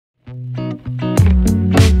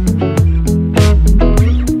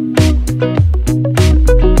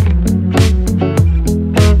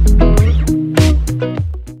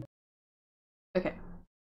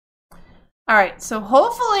Alright, so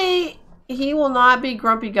hopefully he will not be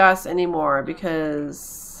Grumpy Gus anymore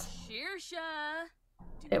because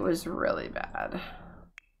it was really bad.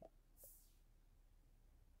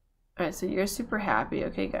 Alright, so you're super happy.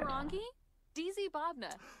 Okay, good.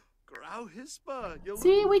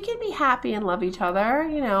 See, we can be happy and love each other,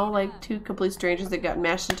 you know, like two complete strangers that got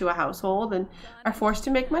meshed into a household and are forced to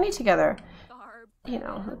make money together. You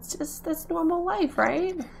know, that's normal life,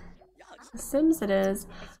 right? The Sims it is.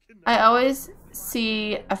 I always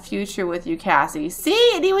see a future with you, Cassie.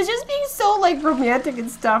 See, and he was just being so like romantic and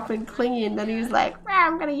stuff and clingy, and then he was like,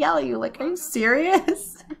 I'm gonna yell at you. Like, are you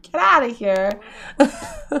serious? Get out of here.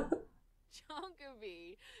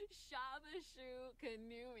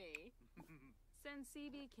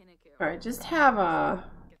 Alright, just have a...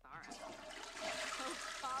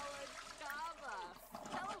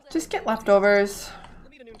 Just get leftovers.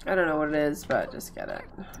 I don't know what it is, but just get it.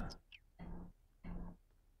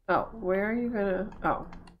 Oh, where are you gonna... Oh,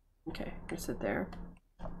 okay, you sit there.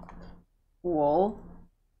 Wool.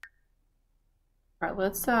 Alright,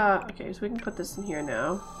 let's, okay, so we can put this in here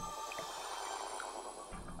now.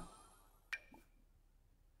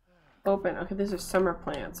 Open. Okay, these are summer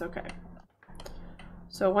plants, okay.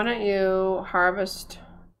 So why don't you harvest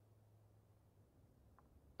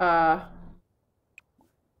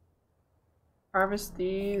harvest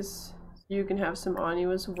these so you can have some on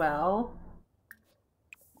you as well.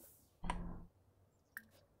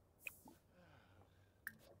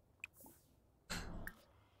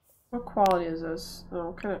 What quality is this?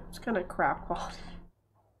 Oh, it's kind of crap quality.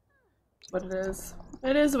 What it is.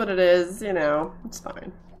 It is what it is, you know, it's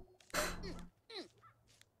fine.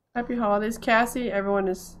 Happy holidays, Cassie. Everyone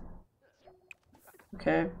is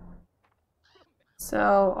okay.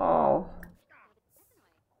 Sell all.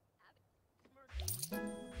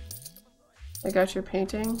 I got your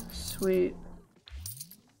painting. Sweet.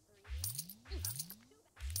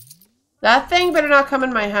 That thing better not come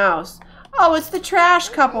in my house. Oh, it's the trash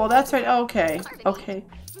couple. That's right. Okay. Okay.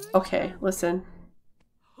 Okay. Listen.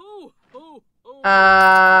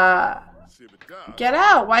 Get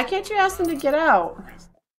out. Why can't you ask them to get out?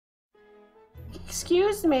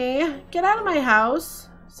 Excuse me. Get out of my house.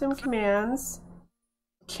 Some commands.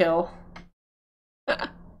 Kill.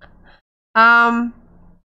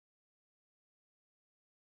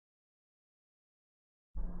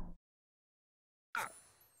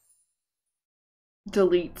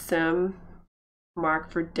 Delete sim.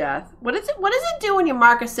 Mark for death. What does it do when you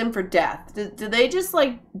mark a sim for death? Do they just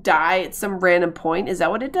like die at some random point? Is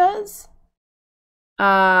that what it does?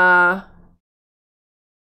 Kill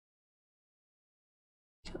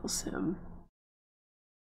sim.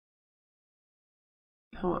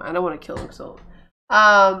 Oh, I don't want to kill him, so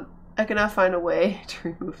I cannot find a way to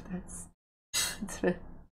remove this.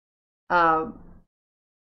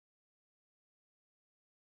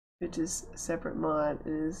 Which is a separate mod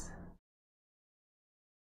is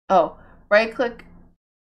right click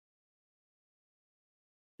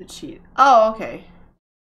to cheat. Oh, okay.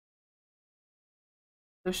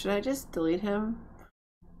 So should I just delete him?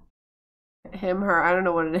 Him, her, I don't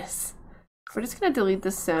know what it is. We're just gonna delete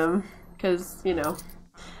the sim because, you know.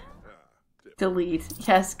 Delete.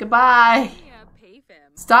 Yes, goodbye.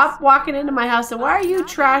 Stop walking into my house. And why are you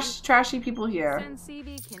trashy people here?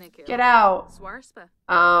 Get out.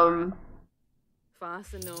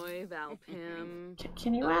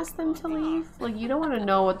 Can you ask them to leave? Like, you don't want to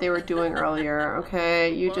know what they were doing earlier,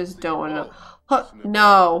 okay? You just don't want to know. Huh,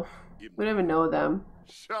 no. We don't even know them.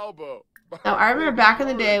 Now, I remember back in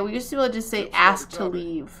the day, we used to be able to just say, ask to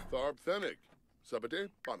leave.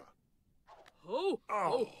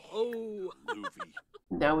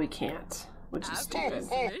 Now we can't, which is stupid.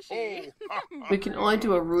 We can only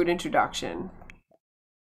do a rude introduction.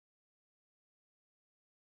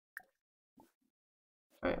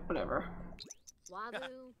 Alright, whatever.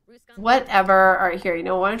 Whatever. Alright, here, you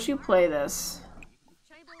know, why don't you play this?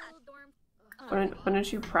 Why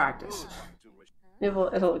don't you practice?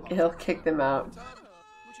 It'll kick them out.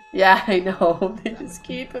 Yeah, I know. They just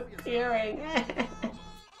keep appearing.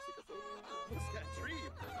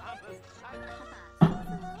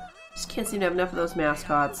 Just can't seem to have enough of those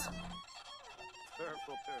mascots.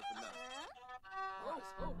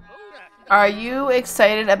 Are you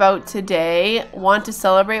excited about today? Want to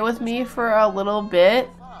celebrate with me for a little bit?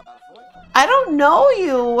 I don't know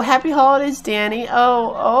you. Happy holidays, Danny.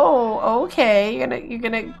 Oh, okay. You're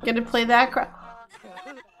gonna play that crap.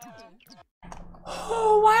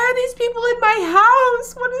 Oh, why are these people in my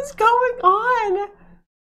house? What is going on?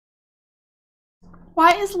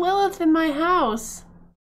 Why is Lilith in my house?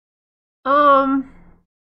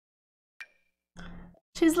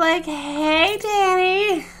 She's like, hey,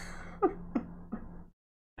 Danny.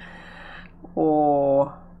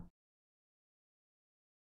 Oh.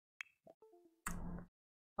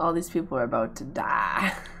 All these people are about to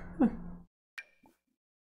die.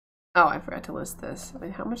 Oh, I forgot to list this.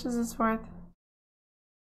 Wait, how much is this worth?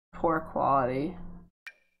 Poor quality.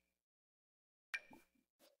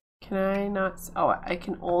 Can I not? Oh, I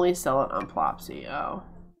can only sell it on Plopsy. Oh.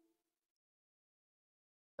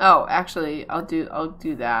 Oh, actually, I'll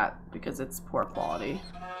do that because it's poor quality.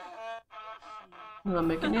 I'll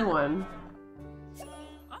make a new one.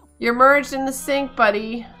 You're merged in the sink,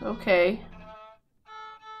 buddy. Okay.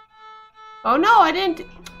 Oh no, I didn't.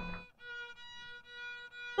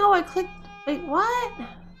 No, I clicked. Wait, what?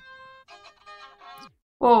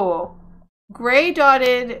 Whoa. Gray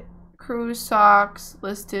dotted cruise socks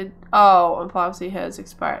listed. Oh, and Plopsy has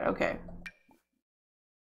expired. Okay.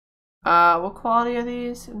 What quality are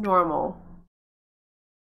these? Normal.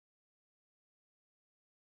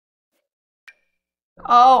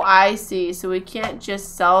 Oh, I see. So we can't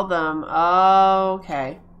just sell them. Oh,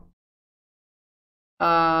 okay.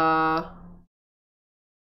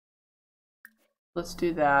 Let's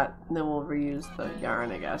do that, and then we'll reuse the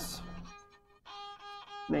yarn, I guess.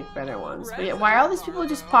 Make better ones. But yeah, why are all these people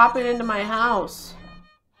just popping into my house?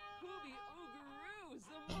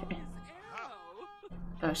 Okay.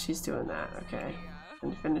 Oh, she's doing that. Okay.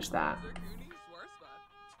 And finish that.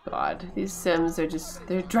 God, these Sims are just,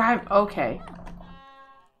 they're driving. Okay.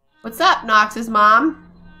 What's up, Nox's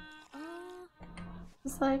mom?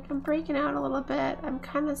 It's like, I'm breaking out a little bit. I'm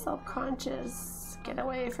kind of self-conscious. Get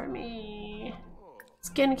away from me.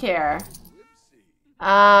 Skincare.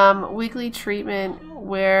 Weekly treatment.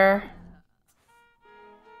 Where?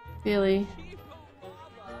 Really?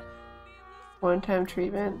 One-time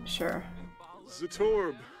treatment? Sure.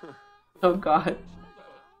 Zatorb. Oh God.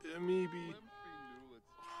 Maybe.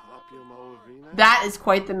 That is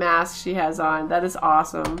quite the mask she has on. That is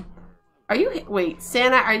awesome. Are you? Wait,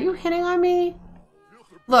 Santa, are you hitting on me?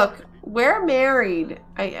 Look, we're married.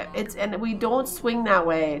 And we don't swing that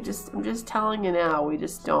way. I'm just telling you now. We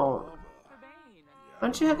just don't. Why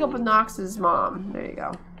don't you hook up with Nox's mom? There you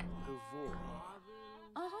go.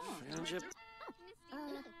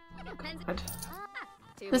 What?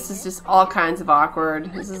 This is just all kinds of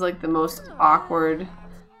awkward. This is like the most awkward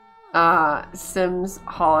Sims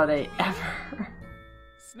holiday ever.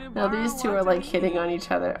 No, these two are like hitting on each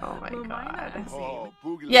other. Oh my God.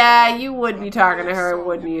 Yeah, you would be talking to her,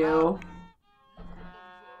 wouldn't you?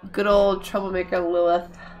 Good old troublemaker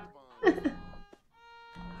Lilith.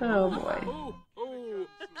 Oh boy.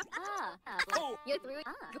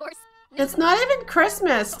 It's not even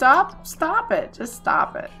Christmas. Stop it. Just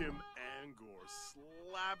stop it.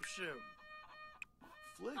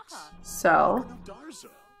 So.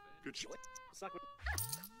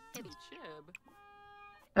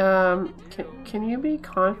 Can you be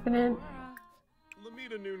confident?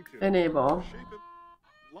 Enable.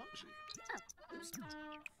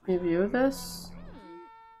 Review this?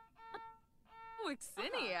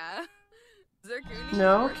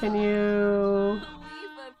 No, can you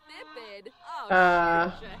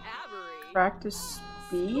practice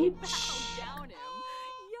speech?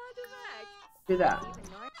 Do that.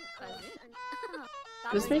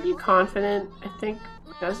 Does this make you confident? I think,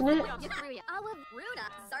 doesn't it?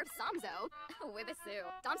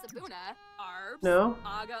 No?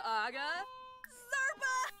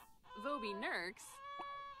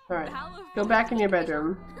 Alright, go back in your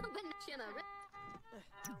bedroom.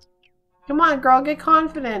 Come on, girl, get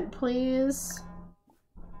confident, please.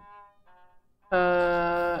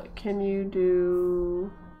 Can you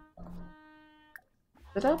do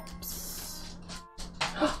sit-ups?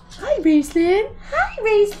 Hi, Raceland! Hi,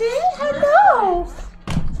 Raceland! Hello!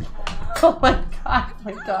 Oh my god, oh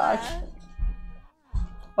my gosh.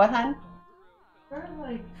 What, hun?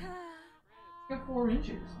 Like, we have 4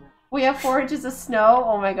 inches. We have 4 inches of snow?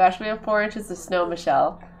 Oh my gosh, we have 4 inches of snow,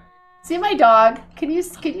 Michelle. See my dog? Can you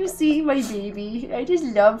see my baby? I just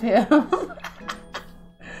love him.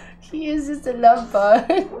 He is just a love bug.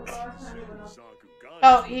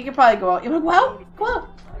 Oh, he could probably go out. You want to go out? Go out.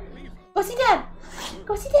 Go see Dad.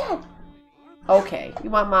 Go see Dad. Okay, you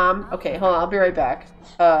want Mom? Okay, hold on. I'll be right back.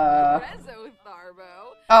 Oh,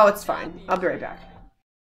 it's fine. I'll be right back.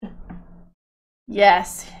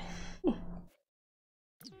 Yes.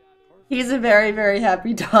 He's a very, very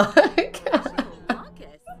happy dog.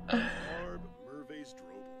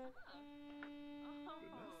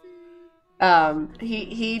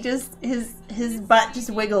 He just his butt just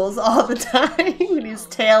wiggles all the time and his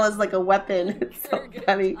tail is like a weapon. It's so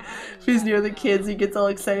funny. If he's near the kids, he gets all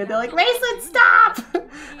excited. They're like, Raceland, stop!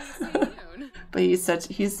 But he's such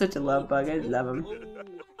a love bug. I love him.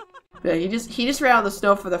 Yeah, he just ran out of the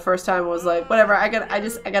snow for the first time and was like, whatever, I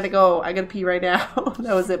gotta go. I gotta pee right now.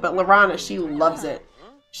 That was it. But Lorana, she loves it.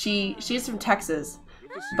 She's from Texas.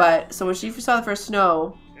 But so when she saw the first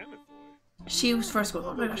snow, she was first going,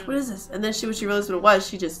 oh my gosh, what is this? And then when she realized what it was,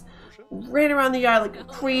 she just ran around the yard like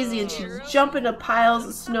crazy and she's jumping into piles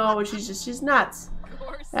of snow and she's nuts.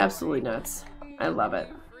 Absolutely nuts. I love it.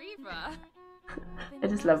 I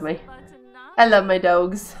just love I love my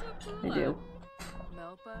dogs. I do.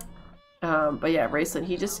 But yeah, Raceland,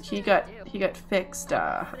 he got fixed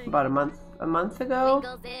about a month ago.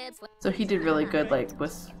 So he did really good like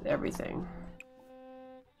with everything.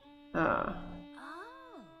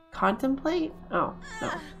 Contemplate? Oh,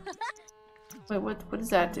 no. Wait, what does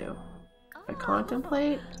that do? I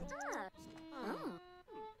contemplate?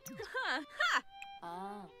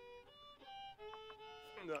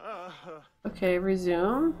 Okay,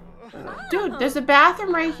 resume. Dude, there's a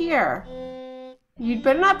bathroom right here. You'd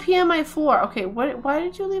better not pee on my floor. Okay, why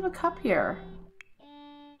did you leave a cup here?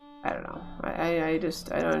 I don't know. I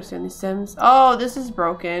don't understand these Sims. Oh, this is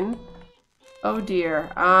broken. Oh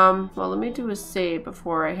dear. Well, let me do a save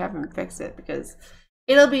before I have him fix it because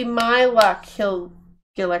it'll be my luck he'll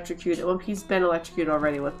get electrocuted. Well, he's been electrocuted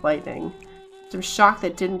already with lightning. So I'm shocked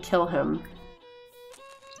that didn't kill him.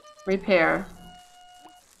 Repair.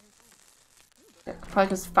 Yeah, probably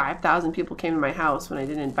because 5,000 people came to my house when I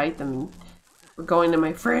didn't invite them and were going to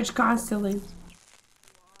my fridge constantly.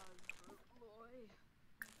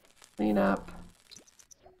 Clean up.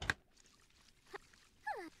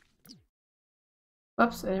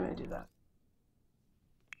 Whoops, I didn't mean to do that.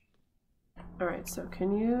 Alright, so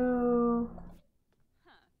can you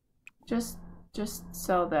just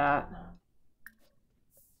sell that?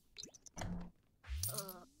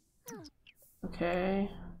 Okay.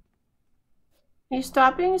 Can you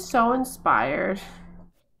stop being so inspired?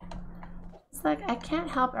 It's like I can't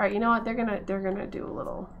help. Alright, you know what? They're gonna do a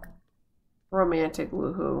little romantic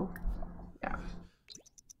woohoo. Yeah.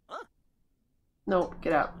 Nope,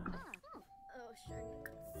 get up.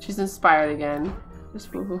 She's inspired again.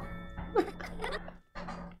 Just woohoo.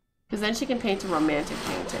 Because then she can paint a romantic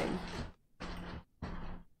painting.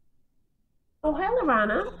 Oh, hi,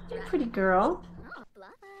 Lorana. You're a pretty girl.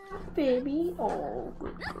 Baby. Oh,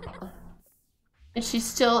 good girl. And she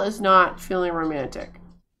still is not feeling romantic.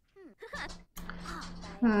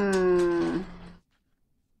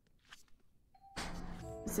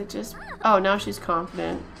 Is it just... Oh, now she's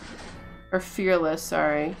confident. Or fearless,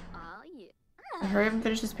 sorry. Hurry up and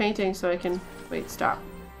finish this painting so I can... Wait, stop.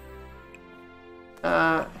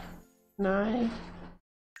 Can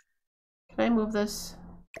I move this?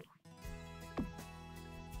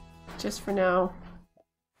 Just for now.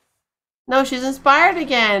 No, she's inspired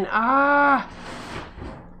again! Ah!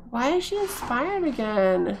 Why is she inspired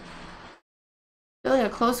again? Feeling a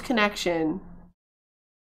close connection.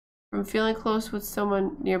 From feeling close with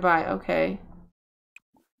someone nearby. Okay.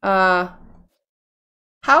 How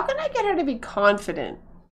can I get her to be confident?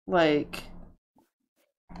 Like...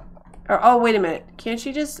 Or, oh, wait a minute. Can't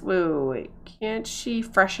she just... Wait. Can't she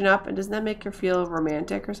freshen up? And doesn't that make her feel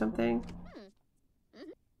romantic or something?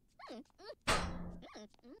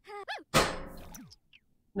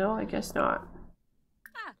 No, I guess not.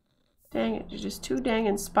 Dang it. You're just too dang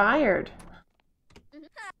inspired.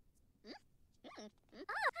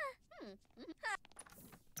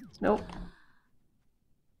 Nope.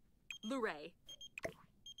 Luray.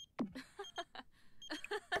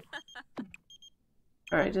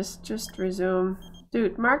 Alright, just resume.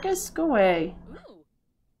 Dude, Marcus, go away.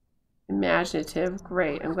 Imaginative.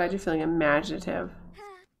 Great. I'm glad you're feeling imaginative.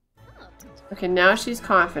 Okay, now she's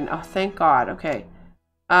confident. Oh, thank God. Okay.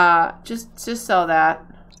 Just sell that.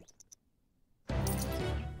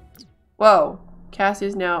 Whoa.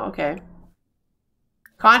 Cassie's now, okay.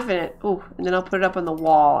 Confident. Ooh, and then I'll put it up on the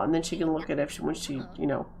wall, and then she can look at it when she, you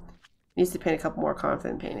know, needs to paint a couple more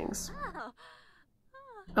confident paintings.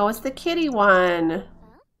 Oh, it's the kitty one.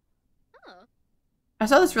 I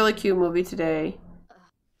saw this really cute movie today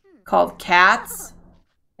called Cats.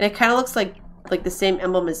 And it kind of looks like the same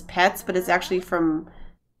emblem as Pets, but it's actually from,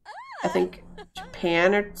 I think,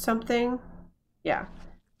 Japan or something. Yeah.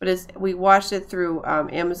 But we watched it through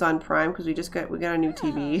Amazon Prime because we got a new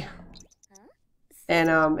TV.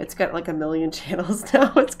 And it's got like 1 million channels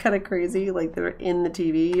now. It's kind of crazy. Like they're in the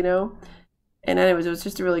TV, you know? And anyways, it was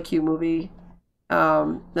just a really cute movie.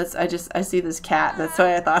 I see this cat, and that's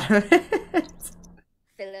why I thought of it.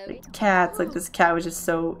 Like cats, like this cat was just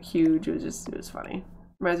so huge. It was funny.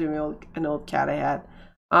 Reminds me of an old cat I had.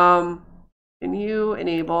 Can you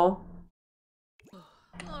enable?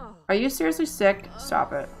 Are you seriously sick?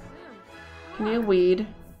 Stop it. Can you weed?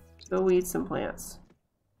 Go weed some plants.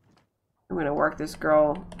 I'm gonna work this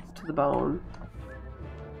girl to the bone.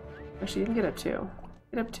 Actually, you can get up too.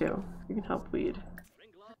 Get up too. You can help weed.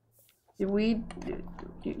 You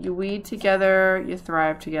weed together, you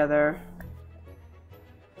thrive together.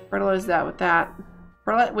 Fertilize that with that.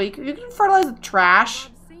 Wait, you can fertilize with trash?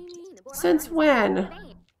 Since when?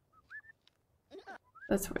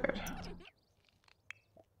 That's weird.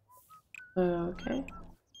 Okay.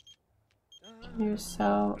 Can you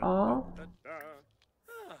sell all?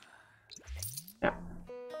 Yeah.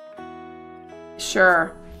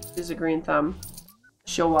 Sure. Use a green thumb.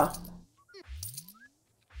 Sure.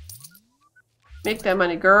 Make that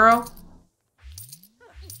money, girl.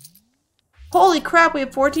 Holy crap, we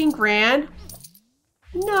have 14 grand?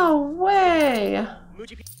 No way.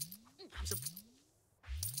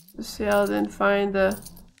 The sale didn't find the...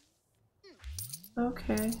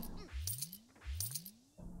 Okay.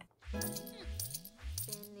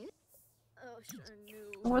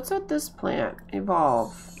 What's with this plant?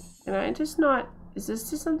 Evolve. And I just not... Is this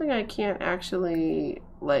just something I can't actually,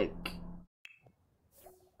 like...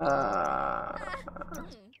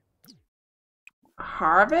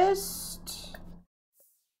 harvest?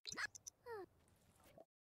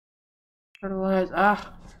 Fertilize.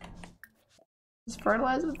 Ah. Just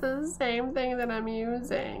fertilize with the same thing that I'm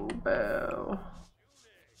using. Boo.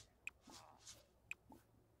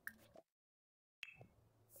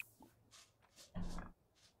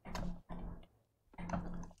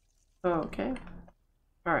 Okay.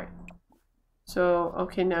 Alright. So,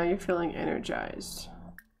 okay, now you're feeling energized.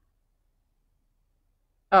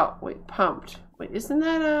 Oh, wait, pumped. Wait, isn't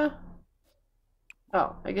that a...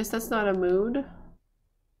 Oh, I guess that's not a mood.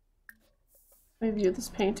 Let me view this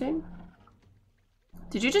painting.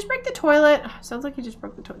 Did you just break the toilet? Sounds like you just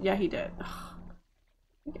broke the toilet. Yeah, he did.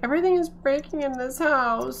 Everything is breaking in this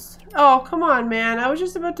house. Oh, come on, man. I was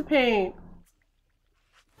just about to paint.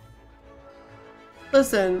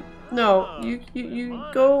 Listen, no, you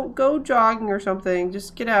go jogging or something.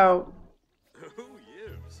 Just get out.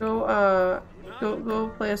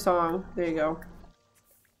 Go play a song. There you go.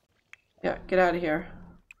 Yeah, get out of here.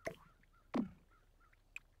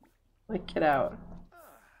 Like, get out.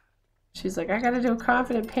 She's like, I gotta do a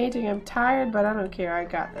confident painting. I'm tired, but I don't care. I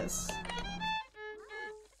got this.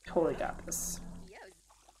 Totally got this.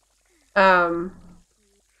 Oh,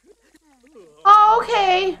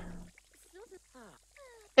 okay.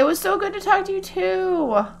 It was so good to talk to you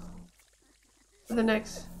too. For the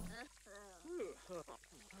next...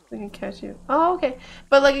 We can catch you. Oh, okay.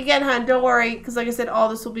 But like again, hon, don't worry, because like I said, all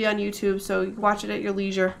this will be on YouTube, so you can watch it at your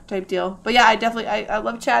leisure type deal. But yeah, I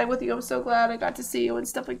love chatting with you. I'm so glad I got to see you and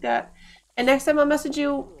stuff like that. And next time I'll message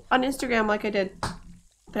you on Instagram like I did.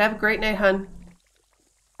 But have a great night, hon.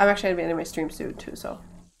 I'm actually gonna be ending my stream soon too, so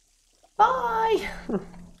bye.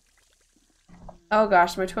 Oh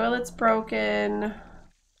gosh, my toilet's broken.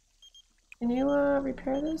 Can you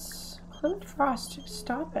repair this? Clement Frost,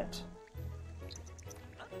 stop it.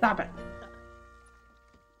 Stop it.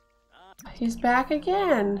 He's back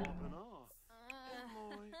again.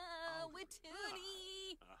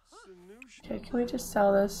 Okay, can we just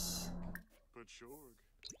sell this?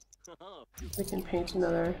 We can paint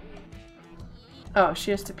another. Oh, she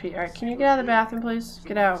has to pee. Alright, can you get out of the bathroom, please?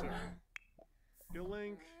 Get out.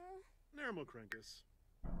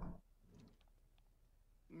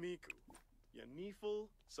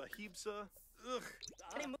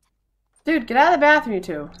 Dude, get out of the bathroom, you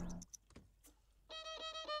two.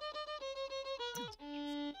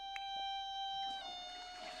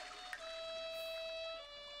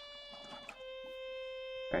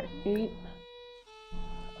 Alright, eat.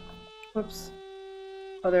 Whoops.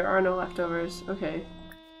 Oh, there are no leftovers. Okay.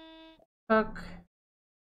 Cook.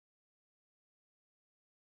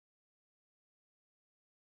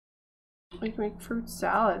 We can make fruit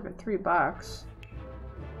salad for $3.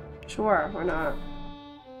 Sure, why not?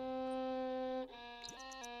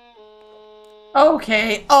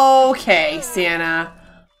 Okay, okay, Santa.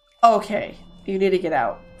 Okay, you need to get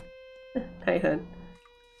out. Nathan,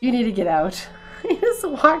 you need to get out. He just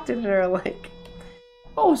walked in there like,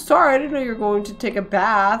 oh, sorry, I didn't know you were going to take a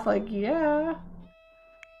bath. Like, yeah.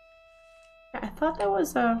 I thought that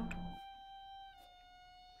was a...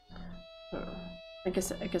 Oh, I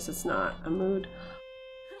guess it's not a mood.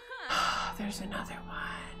 There's another one.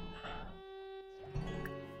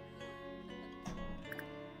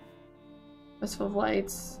 Festival of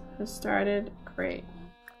Lights has started. Great.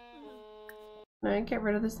 Now I get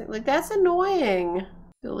rid of this thing. Like, that's annoying.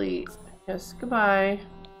 Delete. Yes, goodbye.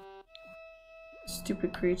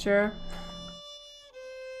 Stupid creature.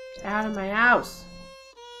 Get out of my house.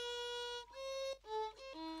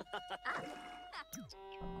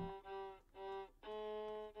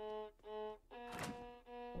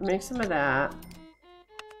 make some of that.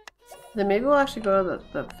 Then maybe we'll actually go to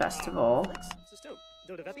the festival.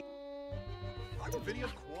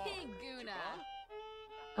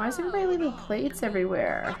 Why is everybody leaving plates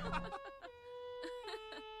everywhere?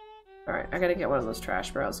 Alright, I gotta get one of those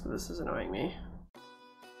trash barrels because this is annoying me.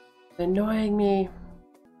 Annoying me.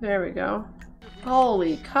 There we go.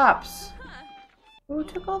 Holy cups! Who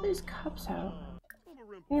took all these cups out?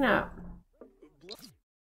 Clean up.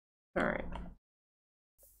 Alright.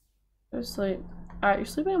 Go to sleep. Alright, you're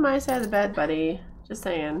sleeping on my side of the bed, buddy. Just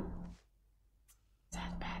saying.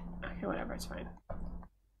 Sad bed. Okay, whatever, it's fine.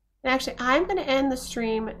 And actually, I'm gonna end the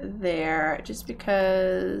stream there just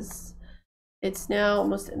because it's now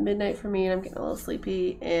almost at midnight for me and I'm getting a little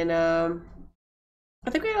sleepy, and I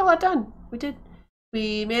think we had a lot done. We did.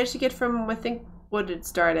 We managed to get from, I think, what did it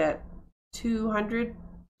start at? $200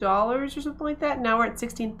 or something like that. Now we're at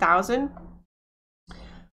 16,000.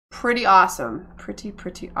 Pretty awesome.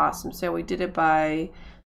 Pretty awesome. So we did it by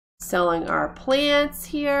selling our plants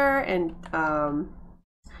here, and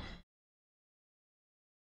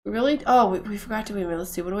really, oh, we forgot to, wait a minute,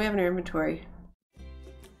 let's see, what do we have in our inventory?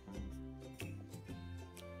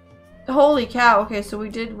 Holy cow. Okay, so we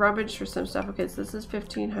did rummage for some stuff. Okay, so this is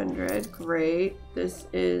 1,500. Great. This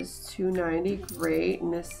is 290. Great.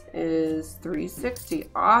 And this is 360.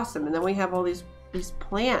 Awesome. And then we have all these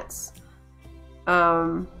plants.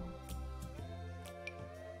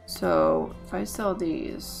 So if I sell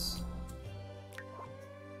these,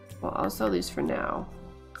 well, I'll sell these for now.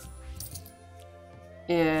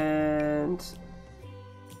 And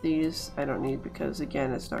these I don't need because,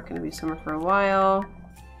 again, it's not going to be summer for a while.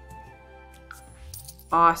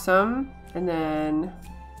 Awesome. And then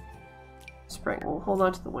spring. We'll hold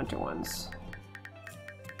on to the winter ones.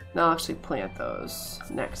 And I'll actually plant those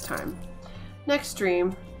next time. Next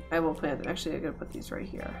stream, I will plant them. Actually, I'm going to put these right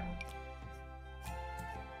here.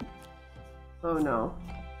 Oh no.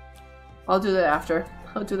 I'll do that after.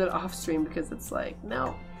 I'll do that off stream because it's like,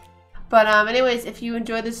 no. But anyways, if you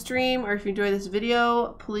enjoyed this stream or if you enjoyed this video,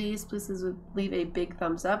 please leave a big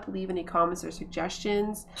thumbs up. Leave any comments or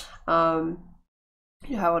suggestions.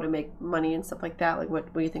 You know, how to make money and stuff like that. Like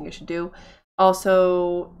what do you think I should do?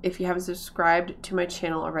 Also, if you haven't subscribed to my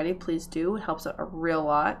channel already, please do. It helps out a real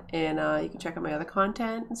lot. And you can check out my other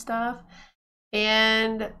content and stuff.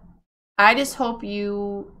 And I just hope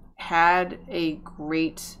you had a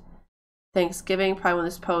great Thanksgiving. Probably when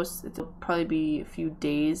this posts, it'll probably be a few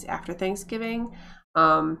days after Thanksgiving.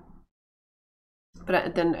 But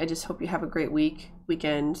then I just hope you have a great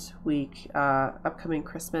weekend, upcoming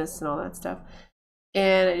Christmas and all that stuff.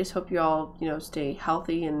 And I just hope you all, you know, stay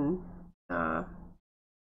healthy and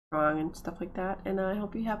strong and stuff like that. And I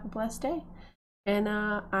hope you have a blessed day. And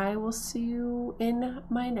I will see you in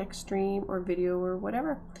my next stream or video or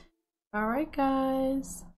whatever. All right,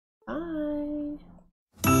 guys. Bye.